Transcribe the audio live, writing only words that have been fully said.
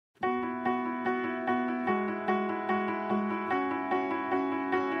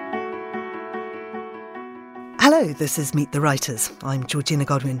Hello, this is Meet the Writers. I'm Georgina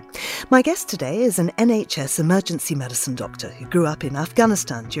Godwin. My guest today is an NHS emergency medicine doctor who grew up in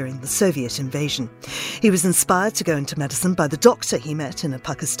Afghanistan during the Soviet invasion. He was inspired to go into medicine by the doctor he met in a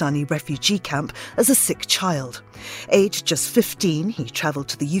Pakistani refugee camp as a sick child. Aged just 15, he travelled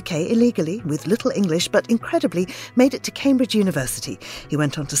to the UK illegally with little English, but incredibly made it to Cambridge University. He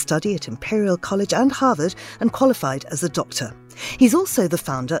went on to study at Imperial College and Harvard and qualified as a doctor. He's also the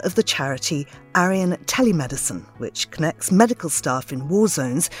founder of the charity Aryan Telemedicine, which connects medical staff in war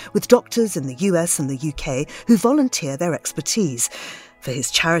zones with doctors in the US and the UK who volunteer their expertise. For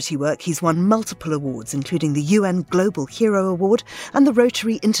his charity work, he's won multiple awards, including the UN Global Hero Award and the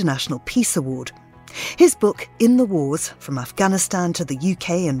Rotary International Peace Award. His book, In the Wars, From Afghanistan to the UK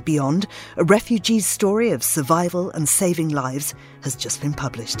and Beyond, a refugee's story of survival and saving lives, has just been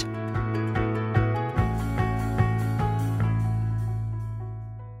published.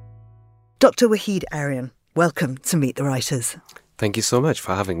 Dr. Waheed Aryan, welcome to Meet the Writers. Thank you so much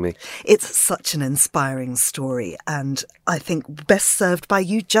for having me. It's such an inspiring story, and I think best served by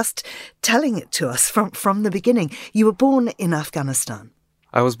you just telling it to us from the beginning. You were born in Afghanistan.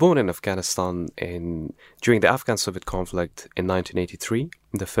 I was born in Afghanistan during the Afghan-Soviet conflict in 1983.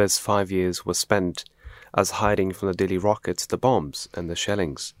 The first 5 years were spent as hiding from the daily rockets, the bombs and the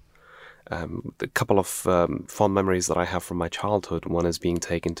shellings. A couple of fond memories that I have from my childhood. One is being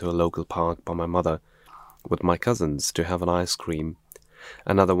taken to a local park by my mother with my cousins to have an ice cream.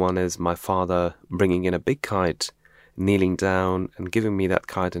 Another one is my father bringing in a big kite, kneeling down and giving me that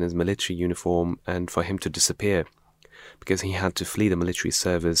kite in his military uniform, and for him to disappear because he had to flee the military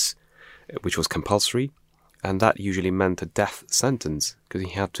service, which was compulsory, and that usually meant a death sentence because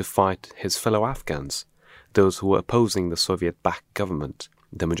he had to fight his fellow Afghans, those who were opposing the Soviet-backed government,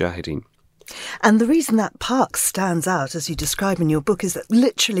 the Mujahideen. And the reason that park stands out, as you describe in your book, is that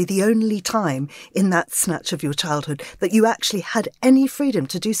literally the only time in that snatch of your childhood that you actually had any freedom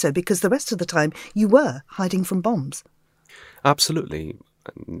to do so, because the rest of the time you were hiding from bombs. Absolutely.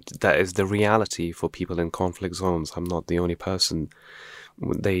 That is the reality for people in conflict zones. I'm not the only person.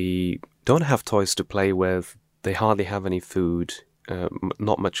 They don't have toys to play with. They hardly have any food,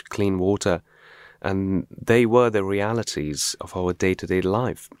 not much clean water. And they were the realities of our day-to-day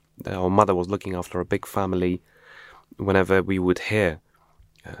life. Our mother was looking after a big family. Whenever we would hear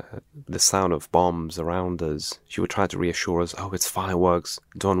the sound of bombs around us, she would try to reassure us, oh, it's fireworks,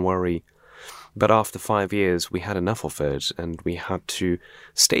 don't worry. But after 5 years, we had enough of it, and we had to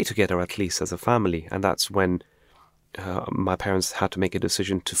stay together at least as a family. And that's when my parents had to make a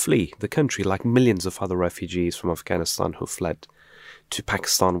decision to flee the country, like millions of other refugees from Afghanistan who fled to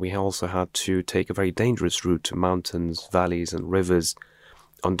Pakistan. We also had to take a very dangerous route to mountains, valleys and rivers,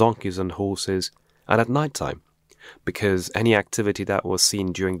 on donkeys and horses, and at night time, because any activity that was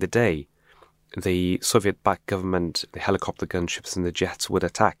seen during the day, the Soviet-backed government, the helicopter gunships and the jets would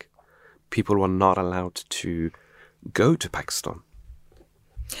attack. People were not allowed to go to Pakistan.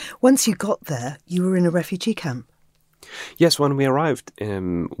 Once you got there, you were in a refugee camp. Yes, when we arrived,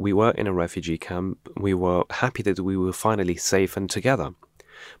 we were in a refugee camp. We were happy that we were finally safe and together.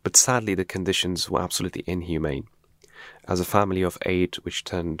 But sadly, the conditions were absolutely inhumane. As a family of 8, which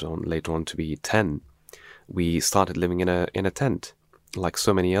turned on later on to be 10, we started living in a tent, like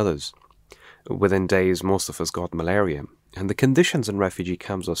so many others. Within days, most of us got malaria, and the conditions in refugee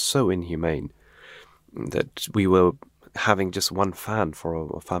camps are so inhumane that we were having just one fan for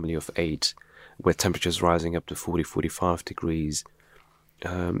a family of 8, with temperatures rising up to 40, 45 degrees,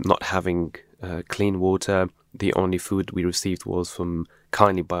 not having clean water. The only food we received was from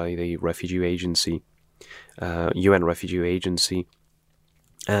kindly by the refugee agency. UN Refugee Agency,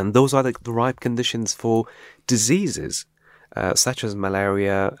 and those are the ripe conditions for diseases such as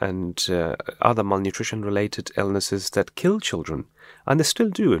malaria and other malnutrition-related illnesses that kill children, and they still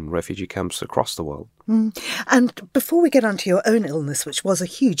do in refugee camps across the world. And before we get onto your own illness, which was a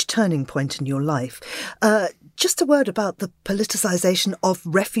huge turning point in your life, just a word about the politicisation of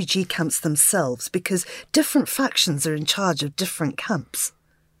refugee camps themselves, because different factions are in charge of different camps.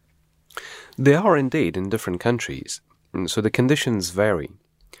 They are indeed in different countries, so the conditions vary.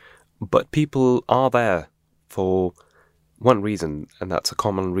 But people are there for one reason, and that's a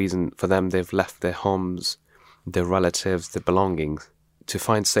common reason for them. They've left their homes, their relatives, their belongings to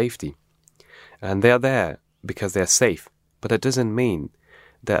find safety. And they are there because they're safe. But that doesn't mean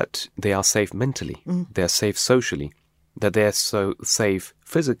that they are safe mentally, they're safe socially, that they're so safe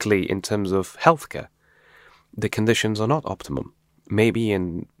physically in terms of healthcare. The conditions are not optimum. Maybe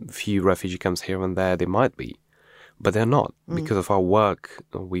in a few refugee camps here and there they might be, but they're not. Because of our work,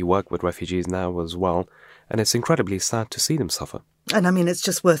 we work with refugees now as well, and it's incredibly sad to see them suffer. And I mean, it's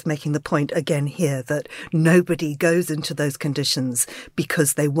just worth making the point again here that nobody goes into those conditions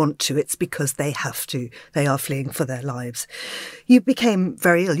because they want to. It's because they have to. They are fleeing for their lives. You became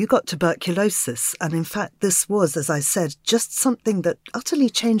very ill. You got tuberculosis. And in fact, this was, as I said, just something that utterly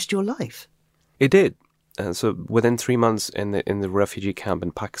changed your life. It did. So within 3 months in the refugee camp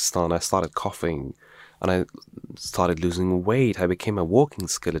in Pakistan, I started coughing and I started losing weight. I became a walking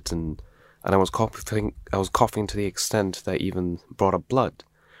skeleton. And I was coughing to the extent that I even brought up blood.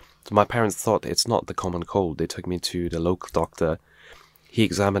 So my parents thought it's not the common cold. They took me to the local doctor. He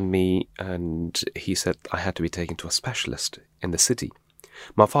examined me and he said I had to be taken to a specialist in the city.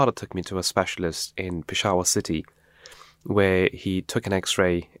 My father took me to a specialist in Peshawar city, where he took an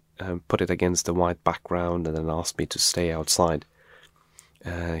X-ray, put it against a white background, and then asked me to stay outside.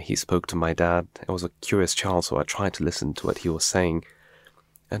 He spoke to my dad. I was a curious child, so I tried to listen to what he was saying.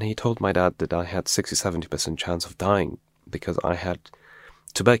 And he told my dad that I had 60-70% chance of dying because I had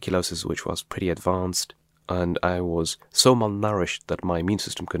tuberculosis, which was pretty advanced, and I was so malnourished that my immune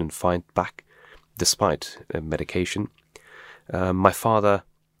system couldn't fight back despite medication. My father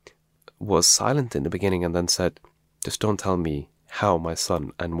was silent in the beginning and then said, "Just don't tell me how my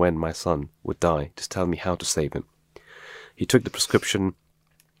son and when my son would die. Just tell me how to save him." He took the prescription,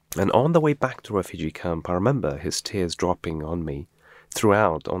 and on the way back to refugee camp, I remember his tears dropping on me.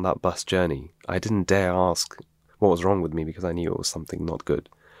 Throughout on that bus journey, I didn't dare ask what was wrong with me because I knew it was something not good.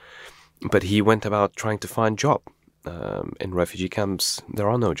 But he went about trying to find a job. In refugee camps, there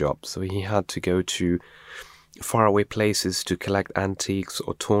are no jobs, so he had to go to faraway places to collect antiques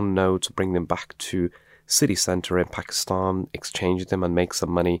or torn notes, bring them back to city centre in Pakistan, exchange them and make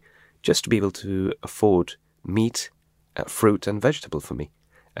some money just to be able to afford meat, fruit and vegetable for me,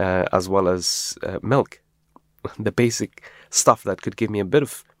 as well as milk. The basic stuff that could give me a bit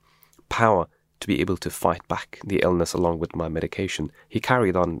of power to be able to fight back the illness along with my medication. He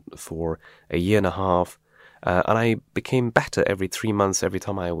carried on for a year and a half, and I became better every 3 months, every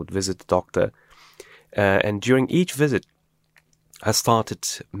time I would visit the doctor. And during each visit, I started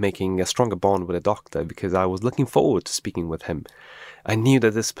making a stronger bond with the doctor because I was looking forward to speaking with him. I knew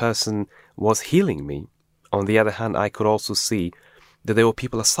that this person was healing me. On the other hand, I could also see that there were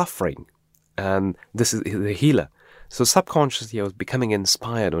people suffering, and this is the healer. So subconsciously, I was becoming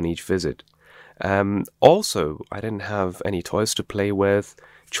inspired on each visit. Also, I didn't have any toys to play with,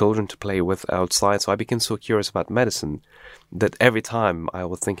 children to play with outside, so I became so curious about medicine that every time I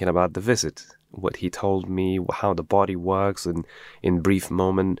was thinking about the visit, what he told me, how the body works, and in brief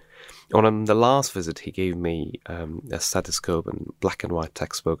moment. On the last visit, he gave me a stethoscope and black and white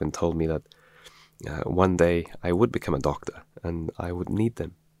textbook and told me that one day I would become a doctor and I would need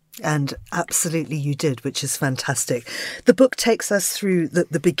them. And absolutely you did, which is fantastic. The book takes us through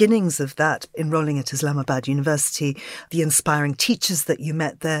the beginnings of that, enrolling at Islamabad University, the inspiring teachers that you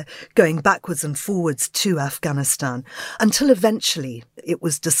met there, going backwards and forwards to Afghanistan, until eventually it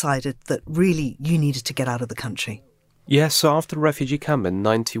was decided that really you needed to get out of the country. Yes, so after the refugee camp in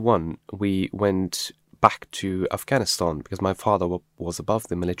 91, we went back to Afghanistan because my father was above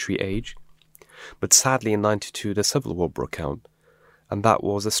the military age. But sadly in 92, the civil war broke out. And that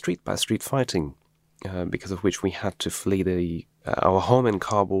was a street-by-street fighting, because of which we had to flee our home in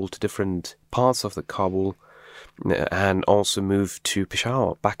Kabul to different parts of the Kabul, and also move to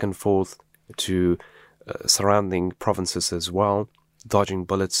Peshawar, back and forth to surrounding provinces as well, dodging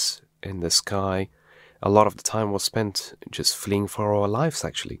bullets in the sky. A lot of the time was spent just fleeing for our lives,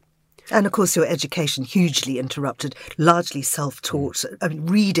 actually. And of course, your education hugely interrupted, largely self-taught,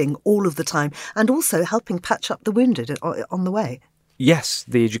 reading all of the time, and also helping patch up the wounded on the way. Yes,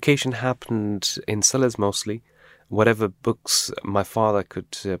 the education happened in cellars mostly. Whatever books my father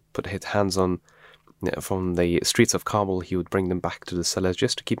could put his hands on from the streets of Kabul, he would bring them back to the cellars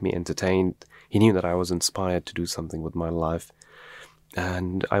just to keep me entertained. He knew that I was inspired to do something with my life.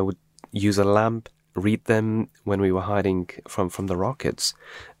 And I would use a lamp, read them when we were hiding from the rockets.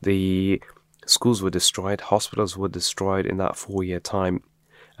 The schools were destroyed, hospitals were destroyed in that 4-year time.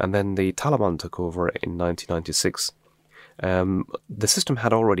 And then the Taliban took over in 1996. The system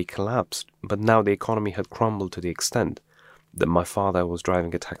had already collapsed, but now the economy had crumbled to the extent that my father was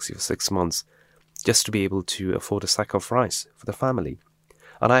driving a taxi for 6 months just to be able to afford a sack of rice for the family.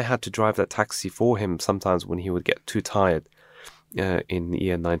 And I had to drive that taxi for him sometimes when he would get too tired in the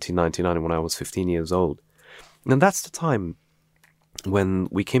year 1999 when I was 15 years old. And that's the time when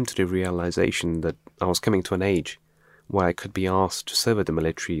we came to the realization that I was coming to an age where I could be asked to serve in the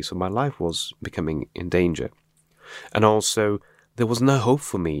military, so my life was becoming in danger. And also, there was no hope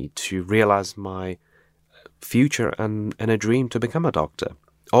for me to realize my future and a dream to become a doctor.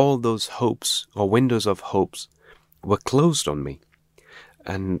 All those hopes or windows of hopes were closed on me.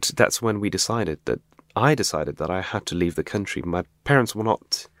 And that's when I decided that I had to leave the country. My parents were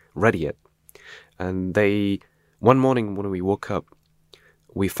not ready yet. And one morning when we woke up,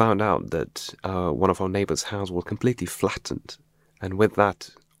 we found out that one of our neighbors' house was completely flattened. And with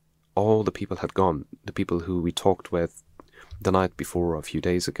that, all the people had gone. The people who we talked with the night before, a few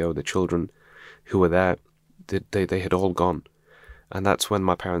days ago, the children who were there, they had all gone. And that's when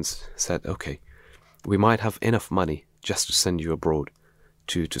my parents said, okay, we might have enough money just to send you abroad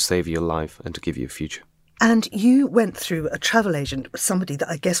to save your life and to give you a future. And you went through a travel agent, somebody that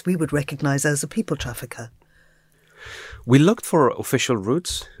I guess we would recognise as a people trafficker. We looked for official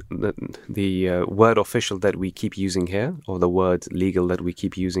routes, the word official that we keep using here, or the word legal that we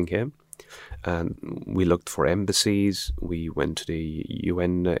keep using here. And we looked for embassies, we went to the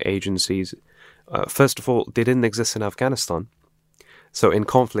UN agencies. First of all, they didn't exist in Afghanistan. So in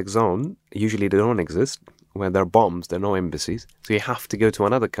conflict zone, usually they don't exist. Where there are bombs, there are no embassies. So you have to go to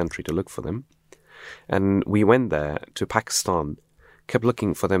another country to look for them. And we went there to Pakistan, kept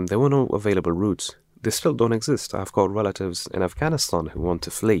looking for them. There were no available routes. They still don't exist. I've got relatives in Afghanistan who want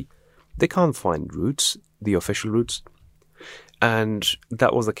to flee. They can't find routes, the official routes. And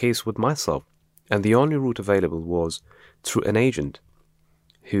that was the case with myself. And the only route available was through an agent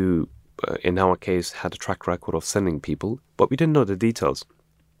who, in our case, had a track record of sending people, but we didn't know the details.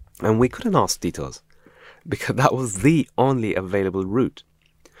 And we couldn't ask details because that was the only available route.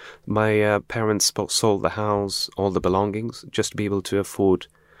 My parents sold the house, all the belongings, just to be able to afford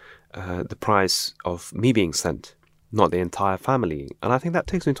the price of me being sent, not the entire family. And I think that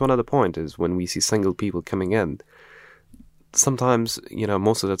takes me to another point, is when we see single people coming in, sometimes,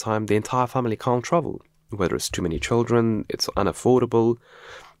 most of the time, the entire family can't travel, whether it's too many children, it's unaffordable,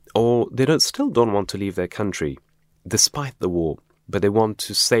 or they still don't want to leave their country, despite the war, but they want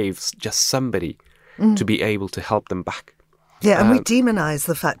to save just somebody to be able to help them back. Yeah, and we demonise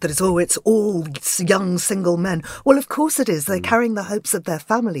the fact that it's all young single men. Well, of course it is. They're carrying the hopes of their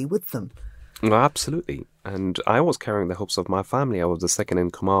family with them. Well, absolutely. And I was carrying the hopes of my family. I was the second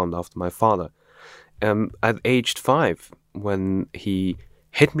in command after my father. At aged 5, when he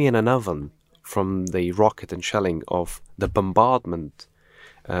hit me in an oven from the rocket and shelling of the bombardment,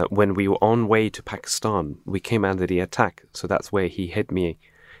 when we were on way to Pakistan, we came under the attack. So that's where he hit me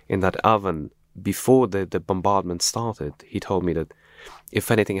in that oven. Before the bombardment started, he told me that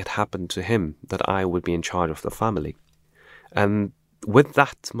if anything had happened to him, that I would be in charge of the family. And with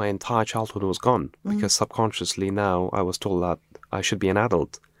that, my entire childhood was gone, because subconsciously now I was told that I should be an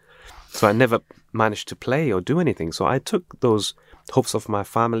adult. So I never managed to play or do anything. So I took those hopes of my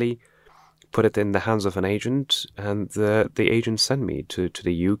family, put it in the hands of an agent, and the agent sent me to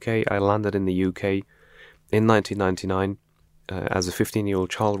the UK. I landed in the UK in 1999. As a 15-year-old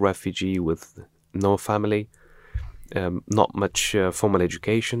child refugee with no family, not much formal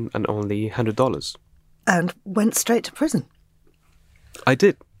education, and only $100. And went straight to prison. I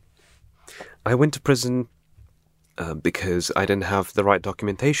did. I went to prison because I didn't have the right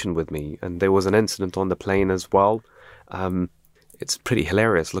documentation with me, and there was an incident on the plane as well. It's pretty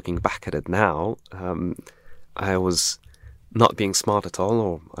hilarious looking back at it now. I was not being smart at all,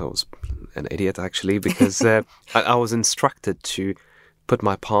 or I was an idiot actually, because I was instructed to put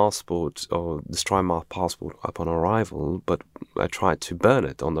my passport or destroy my passport upon arrival, but I tried to burn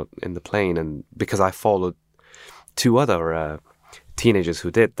it in the plane, and because I followed 2 other teenagers who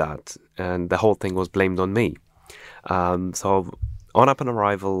did that, and the whole thing was blamed on me. So upon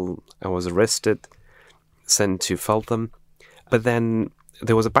arrival, I was arrested, sent to Feltham, but then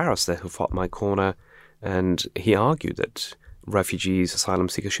there was a barrister who fought my corner, and he argued that refugees, asylum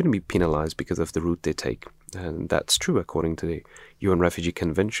seekers shouldn't be penalised because of the route they take. And that's true according to the UN Refugee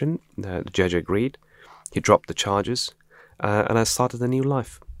Convention. The judge agreed. He dropped the charges, and I started a new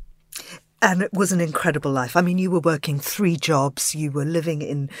life. And it was an incredible life. I mean, you were working 3 jobs, you were living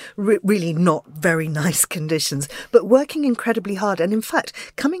in really not very nice conditions, but working incredibly hard, and in fact,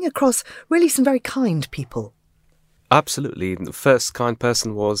 coming across really some very kind people. Absolutely. The first kind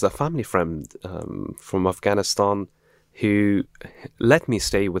person was a family friend from Afghanistan who let me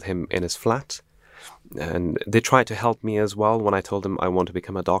stay with him in his flat. And they tried to help me as well when I told them I want to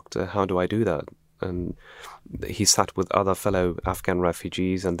become a doctor. How do I do that? And he sat with other fellow Afghan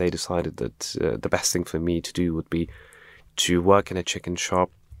refugees, and they decided that the best thing for me to do would be to work in a chicken shop,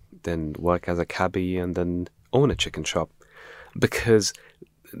 then work as a cabbie, and then own a chicken shop. Because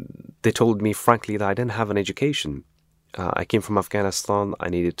they told me frankly that I didn't have an education. I came from Afghanistan, I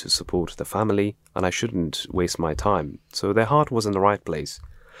needed to support the family, and I shouldn't waste my time. So their heart was in the right place.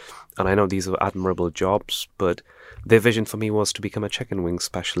 And I know these are admirable jobs, but their vision for me was to become a chicken wing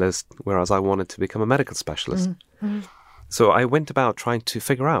specialist, whereas I wanted to become a medical specialist. Mm-hmm. So I went about trying to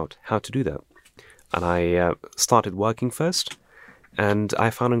figure out how to do that. And I started working first, and I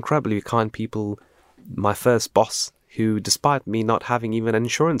found incredibly kind people. My first boss, who, despite me not having even an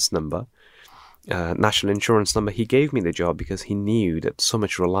insurance number, national insurance number, he gave me the job because he knew that so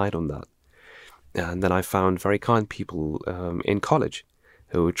much relied on that. And then I found very kind people in college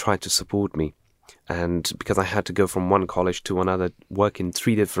who tried to support me. And because I had to go from one college to another, work in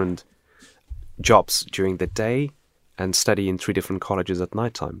 3 different jobs during the day and study in 3 different colleges at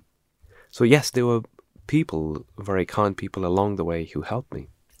night time. So yes, there were people, very kind people along the way who helped me.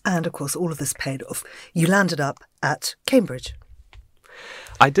 And of course, all of this paid off. You landed up at Cambridge.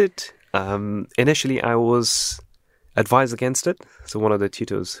 I did. Initially, I was advised against it. So one of the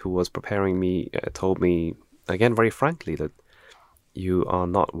tutors who was preparing me told me, again, very frankly, that you are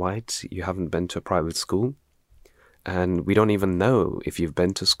not white, you haven't been to a private school, and we don't even know if you've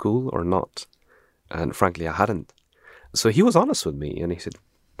been to school or not. And frankly, I hadn't. So he was honest with me, and he said,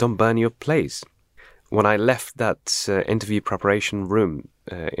 don't burn your place. When I left that interview preparation room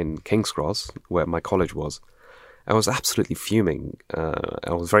in King's Cross, where my college was, I was absolutely fuming.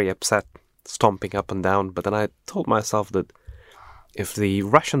 I was very upset, stomping up and down. But then I told myself that if the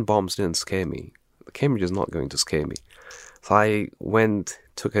Russian bombs didn't scare me, Cambridge is not going to scare me. So I went,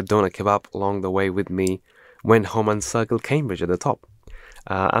 took a doner kebab along the way with me, went home and circled Cambridge at the top.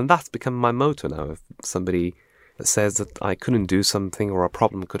 And that's become my motto now. If somebody says that I couldn't do something or a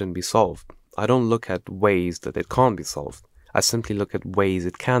problem couldn't be solved, I don't look at ways that it can't be solved. I simply look at ways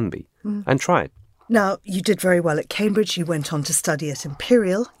it can be and try it. Now, you did very well at Cambridge. You went on to study at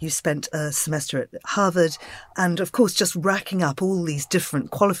Imperial. You spent a semester at Harvard. And, of course, just racking up all these different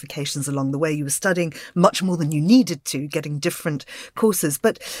qualifications along the way. You were studying much more than you needed to, getting different courses.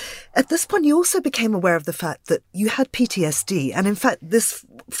 But at this point, you also became aware of the fact that you had PTSD. And, in fact, this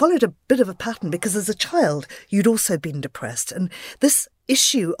followed a bit of a pattern because as a child, you'd also been depressed. And this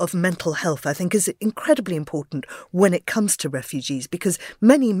issue of mental health, I think, is incredibly important when it comes to refugees because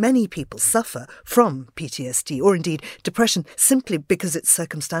many, many people suffer from PTSD or indeed depression simply because it's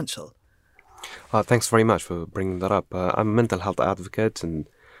circumstantial. Thanks very much for bringing that up. I'm a mental health advocate, and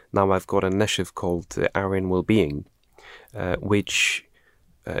now I've got an initiative called Aryan Wellbeing, which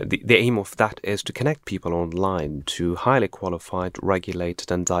the aim of that is to connect people online to highly qualified,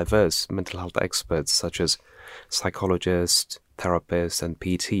 regulated and diverse mental health experts such as psychologists, therapists and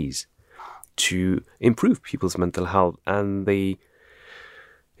PTs to improve people's mental health. And the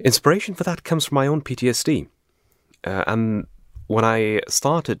inspiration for that comes from my own PTSD. And when I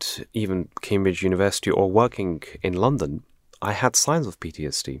started even Cambridge University or working in London, I had signs of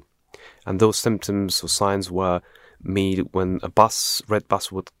PTSD. And those symptoms or signs were me when a red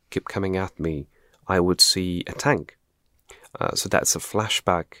bus would keep coming at me, I would see a tank. So that's a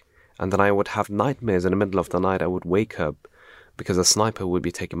flashback. And then I would have nightmares in the middle of the night. I would wake up because a sniper would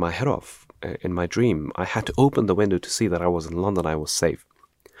be taking my head off in my dream. I had to open the window to see that I was in London, I was safe.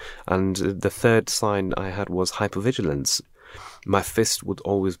 And the third sign I had was hypervigilance. My fist would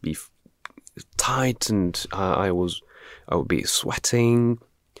always be tight and I would be sweating.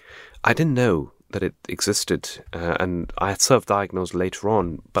 I didn't know that it existed and I had self-diagnosed later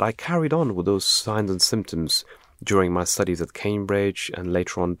on, but I carried on with those signs and symptoms during my studies at Cambridge and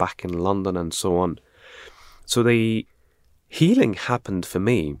later on back in London and so on. So the healing happened for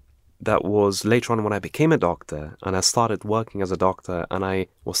me. That was later on when I became a doctor and I started working as a doctor and I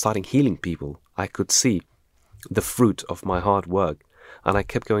was starting healing people. I could see the fruit of my hard work and I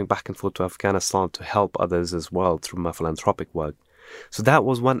kept going back and forth to Afghanistan to help others as well through my philanthropic work. So that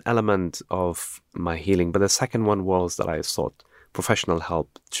was one element of my healing. But the second one was that I sought professional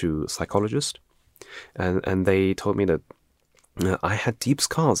help to psychologists. And they told me that I had deep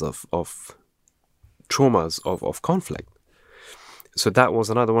scars of traumas, of conflict. So that was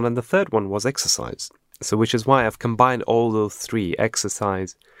another one. And the third one was exercise. So which is why I've combined all those three,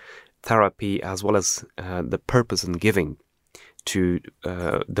 exercise, therapy, as well as the purpose and giving to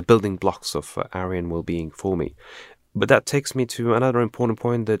the building blocks of Aryan Wellbeing for me. But that takes me to another important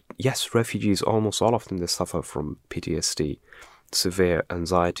point that, yes, refugees, almost all of them, they suffer from PTSD, severe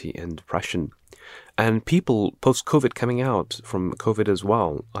anxiety and depression. And people post-COVID coming out from COVID as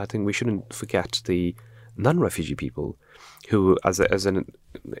well, I think we shouldn't forget the non-refugee people who, as an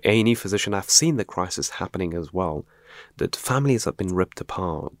A&E physician, I've seen the crisis happening as well, that families have been ripped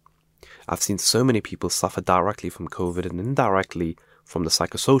apart. I've seen so many people suffer directly from COVID and indirectly from the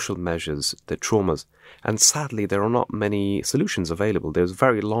psychosocial measures, the traumas. And sadly, there are not many solutions available. There's a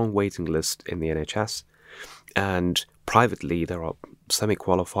very long waiting list in the NHS. And privately, there are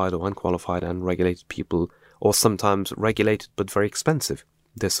semi-qualified or unqualified unregulated people, or sometimes regulated but very expensive.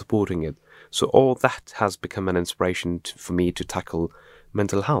 They're supporting it. So all that has become an inspiration for me to tackle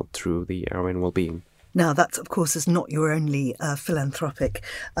mental health through the Aryan Wellbeing. Now, that, of course, is not your only philanthropic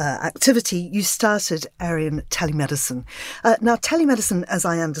activity. You started Aryan Telemedicine. Now, telemedicine, as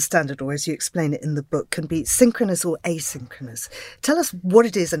I understand it, or as you explain it in the book, can be synchronous or asynchronous. Tell us what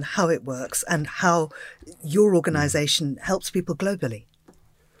it is and how it works and how your organisation helps people globally.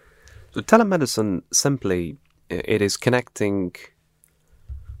 So telemedicine, simply, it is connecting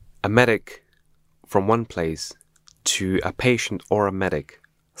a medic from one place to a patient or a medic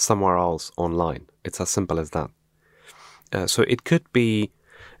somewhere else online. It's as simple as that. So it could be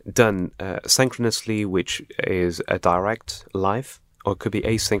done synchronously, which is a direct live, or it could be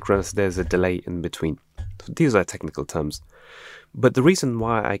asynchronous, there's a delay in between. So these are technical terms. But the reason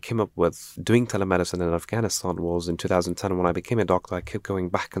why I came up with doing telemedicine in Afghanistan was in 2010 when I became a doctor, I kept going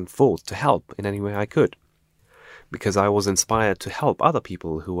back and forth to help in any way I could, because I was inspired to help other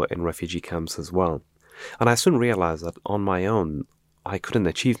people who were in refugee camps as well. And I soon realized that on my own, I couldn't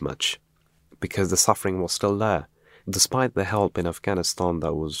achieve much, because the suffering was still there. Despite the help in Afghanistan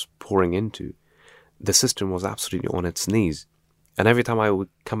that was pouring into, the system was absolutely on its knees. And every time I would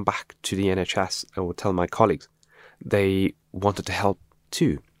come back to the NHS, I would tell my colleagues, they wanted to help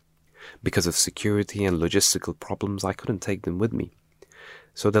too. Because of security and logistical problems, I couldn't take them with me.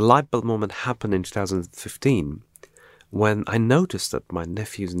 So the light bulb moment happened in 2015, when I noticed that my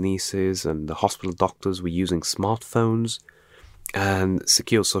nephews, nieces, and the hospital doctors were using smartphones and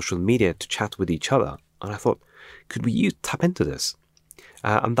secure social media to chat with each other. And I thought, could we tap into this?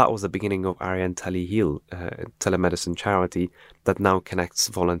 And that was the beginning of Aryan Teleheal, a telemedicine charity that now connects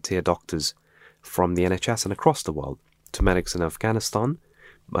volunteer doctors from the NHS and across the world to medics in Afghanistan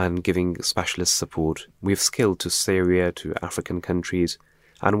and giving specialist support. We've scaled to Syria, to African countries,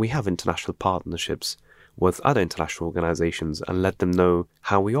 and we have international partnerships with other international organizations and let them know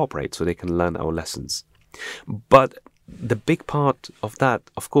how we operate so they can learn our lessons. But the big part of that,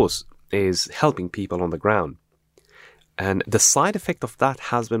 of course, is helping people on the ground. And the side effect of that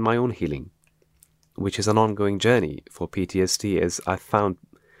has been my own healing, which is an ongoing journey for PTSD, as I found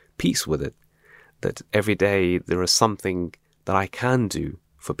peace with it. That every day there is something that I can do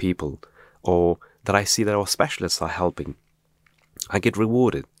for people, or that I see that our specialists are helping. I get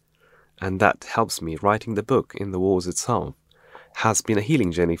rewarded. And that helps me. Writing the book, In the Wars itself, has been a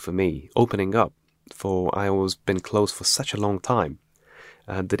healing journey for me, opening up. For I was been closed for such a long time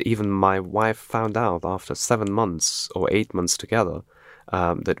that even my wife found out after 7 months or 8 months together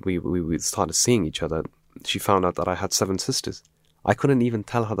that we started seeing each other. She found out that I had 7 sisters. I couldn't even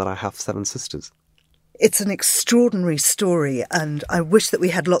tell her that I have 7 sisters. It's an extraordinary story, and I wish that we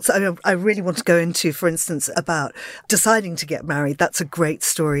had lots. I really want to go into, for instance, about deciding to get married. That's a great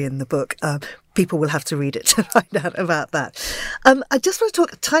story in the book. People will have to read it to find out about that. I just want to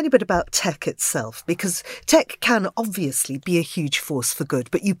talk a tiny bit about tech itself, because tech can obviously be a huge force for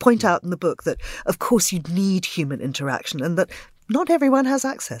good. But you point out in the book that, of course, you need human interaction and that not everyone has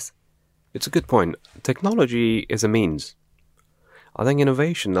access. It's a good point. Technology is a means. I think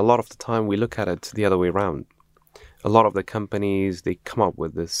innovation, a lot of the time we look at it the other way around. A lot of the companies, they come up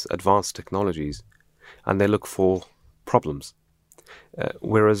with this advanced technologies and they look for problems.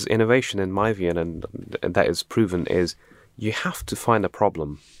 Whereas innovation, in my view, and that is proven, is you have to find a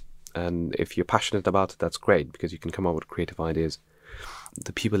problem. And if you're passionate about it, that's great, because you can come up with creative ideas.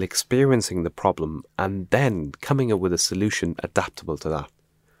 The people experiencing the problem and then coming up with a solution adaptable to that.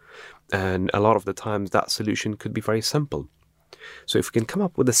 And a lot of the times that solution could be very simple. So if we can come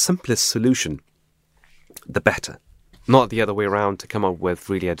up with the simplest solution, the better. Not the other way around, to come up with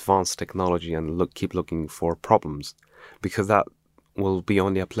really advanced technology and keep looking for problems, because that will be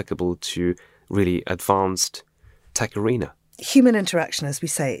only applicable to really advanced tech arena. Human interaction, as we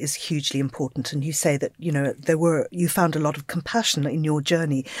say, is hugely important. And you say that, you found a lot of compassion in your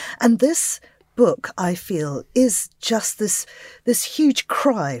journey. And this book, I feel, is just this huge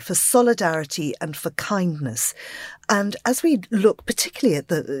cry for solidarity and for kindness. And as we look particularly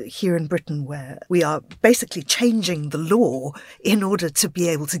at here in Britain, where we are basically changing the law in order to be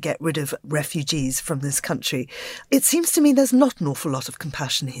able to get rid of refugees from this country, it seems to me there's not an awful lot of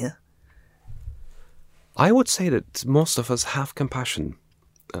compassion here. I would say that most of us have compassion,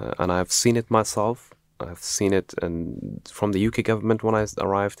 and I've seen it myself. I've seen it from the UK government when I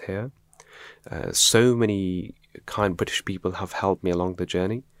arrived here. So many kind British people have helped me along the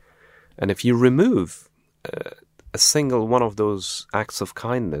journey. And if you remove a single one of those acts of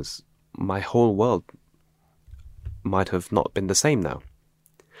kindness, my whole world might have not been the same now.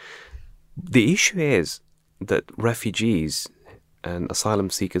 The issue is that refugees and asylum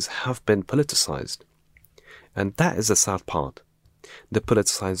seekers have been politicized. And that is the sad part. The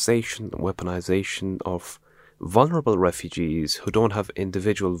politicization, weaponization of vulnerable refugees who don't have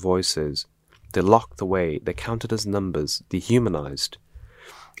individual voices. They're locked away, they're counted as numbers, dehumanized.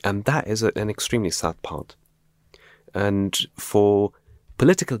 And that is an extremely sad part. And for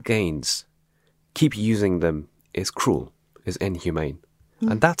political gains, keep using them is cruel, is inhumane.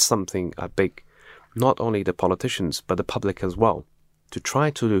 And that's something I beg not only the politicians, but the public as well, to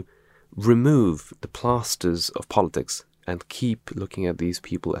try to remove the plasters of politics and keep looking at these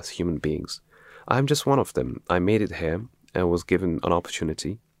people as human beings. I'm just one of them. I made it here and was given an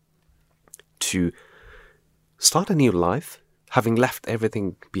opportunity to start a new life, having left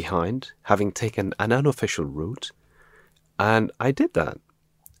everything behind, having taken an unofficial route. And I did that.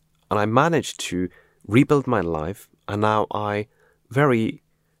 And I managed to rebuild my life. And now I very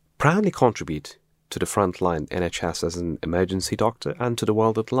proudly contribute to the frontline NHS as an emergency doctor and to the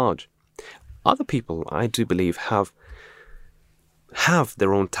world at large. Other people, I do believe, have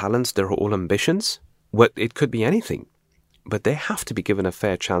their own talents, their own ambitions. It could be anything. But they have to be given a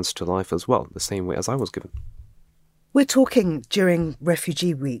fair chance to life as well, the same way as I was given. We're talking during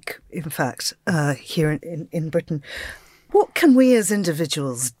Refugee Week, in fact, here in Britain. What can we as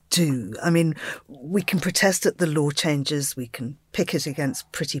individuals do? I mean, we can protest at the law changes, we can picket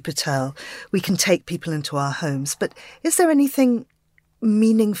against Priti Patel, we can take people into our homes, but is there anything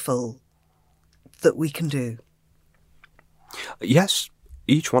meaningful that we can do? Yes,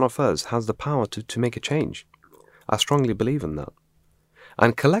 each one of us has the power to make a change. I strongly believe in that.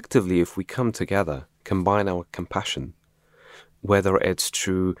 And collectively, if we come together, combine our compassion, whether it's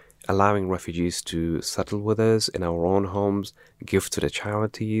through allowing refugees to settle with us in our own homes, give to the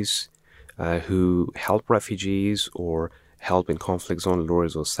charities who help refugees or help in conflict zone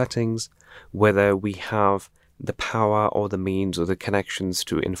areas or settings, whether we have the power or the means or the connections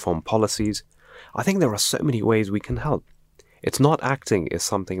to inform policies. I think there are so many ways we can help. It's not acting is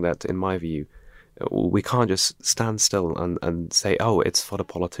something that, in my view, we can't just stand still and say, oh, it's for the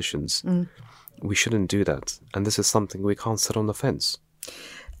politicians. We shouldn't do that. And this is something we can't sit on the fence.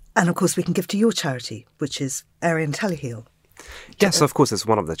 And of course, we can give to your charity, which is Aryan Teleheal. Yes, of course, it's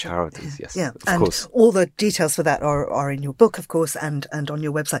one of the charities. Yes, yeah, of and course. All the details for that are in your book, of course, and on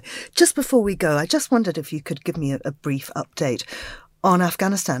your website. Just before we go, I just wondered if you could give me a brief update on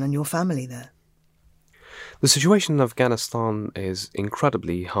Afghanistan and your family there. The situation in Afghanistan is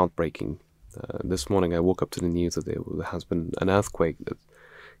incredibly heartbreaking. This morning I woke up to the news that there has been an earthquake that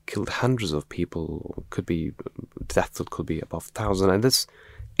killed hundreds of people, could be deaths that could be above 1,000, and this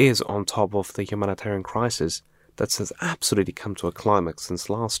is on top of the humanitarian crisis that has absolutely come to a climax since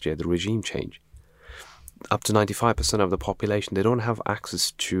last year, the regime change. Up to 95% of the population, they don't have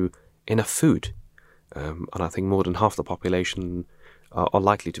access to enough food, and I think more than half the population are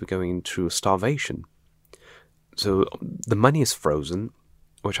likely to be going through starvation. So the money is frozen,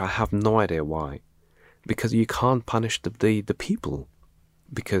 which I have no idea why, because you can't punish the people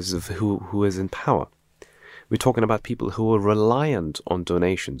because of who is in power. We're talking about people who are reliant on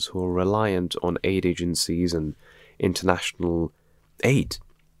donations, who are reliant on aid agencies and international aid.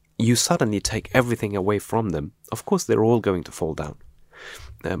 You suddenly take everything away from them. Of course, they're all going to fall down.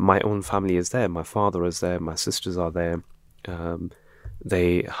 My own family is there. My father is there. My sisters are there.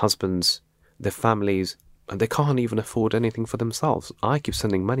 Their husbands, their families, and they can't even afford anything for themselves. I keep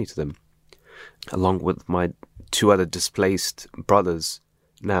sending money to them, along with my 2 other displaced brothers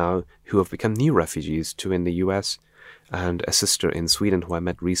now who have become new refugees, 2 in the US and a sister in Sweden who I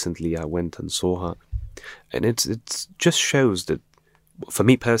met recently. I went and saw her. And it just shows that, for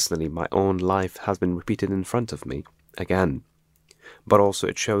me personally, my own life has been repeated in front of me again. But also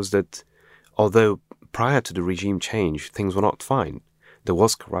it shows that although prior to the regime change things were not fine, there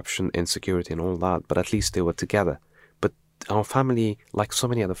was corruption, insecurity and all that, but at least they were together. But our family, like so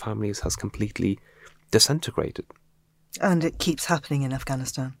many other families, has completely disintegrated. And it keeps happening in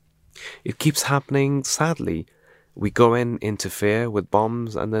Afghanistan. It keeps happening, sadly. We go in, interfere with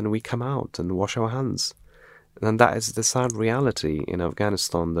bombs, and then we come out and wash our hands. And that is the sad reality in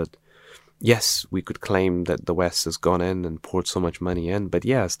Afghanistan, that yes, we could claim that the West has gone in and poured so much money in, but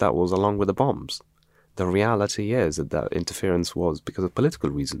yes, that was along with the bombs. The reality is that interference was because of political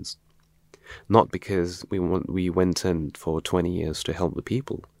reasons, not because we went in for 20 years to help the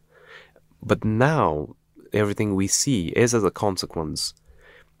people. But now, everything we see is as a consequence,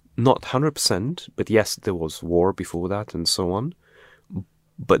 not 100%, but yes, there was war before that and so on.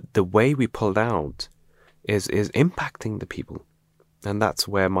 But the way we pulled out is impacting the people. And that's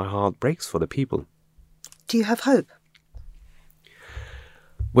where my heart breaks for the people. Do you have hope?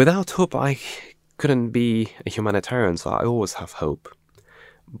 Without hope, I couldn't be a humanitarian, so I always have hope.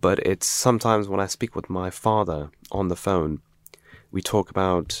 But it's sometimes when I speak with my father on the phone, we talk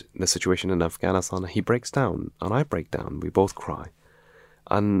about the situation in Afghanistan, he breaks down, and I break down. We both cry.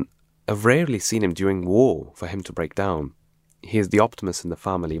 And I've rarely seen him during war for him to break down. He is the optimist in the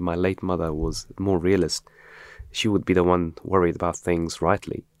family. My late mother was more realist. She would be the one worried about things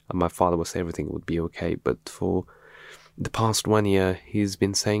rightly, and my father would say everything would be okay. But for the past 1 year, he's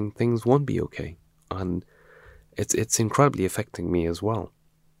been saying things won't be okay. And it's incredibly affecting me as well.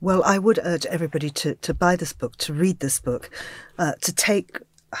 Well, I would urge everybody to buy this book, to read this book, to take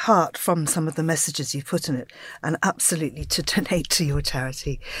heart from some of the messages you put in it, and absolutely to donate to your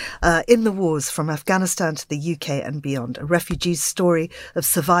charity. In the Wars, from Afghanistan to the UK and beyond, a refugee's story of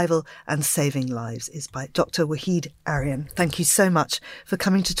survival and saving lives, is by Dr. Wahid Arian. Thank you so much for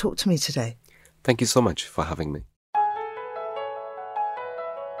coming to talk to me today. Thank you so much for having me.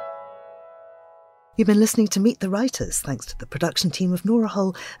 You've been listening to Meet the Writers, thanks to the production team of Nora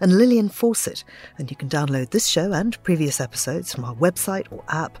Hull and Lillian Fawcett. And you can download this show and previous episodes from our website or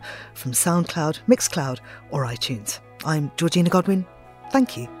app, from SoundCloud, Mixcloud or iTunes. I'm Georgina Godwin.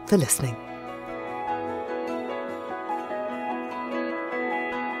 Thank you for listening.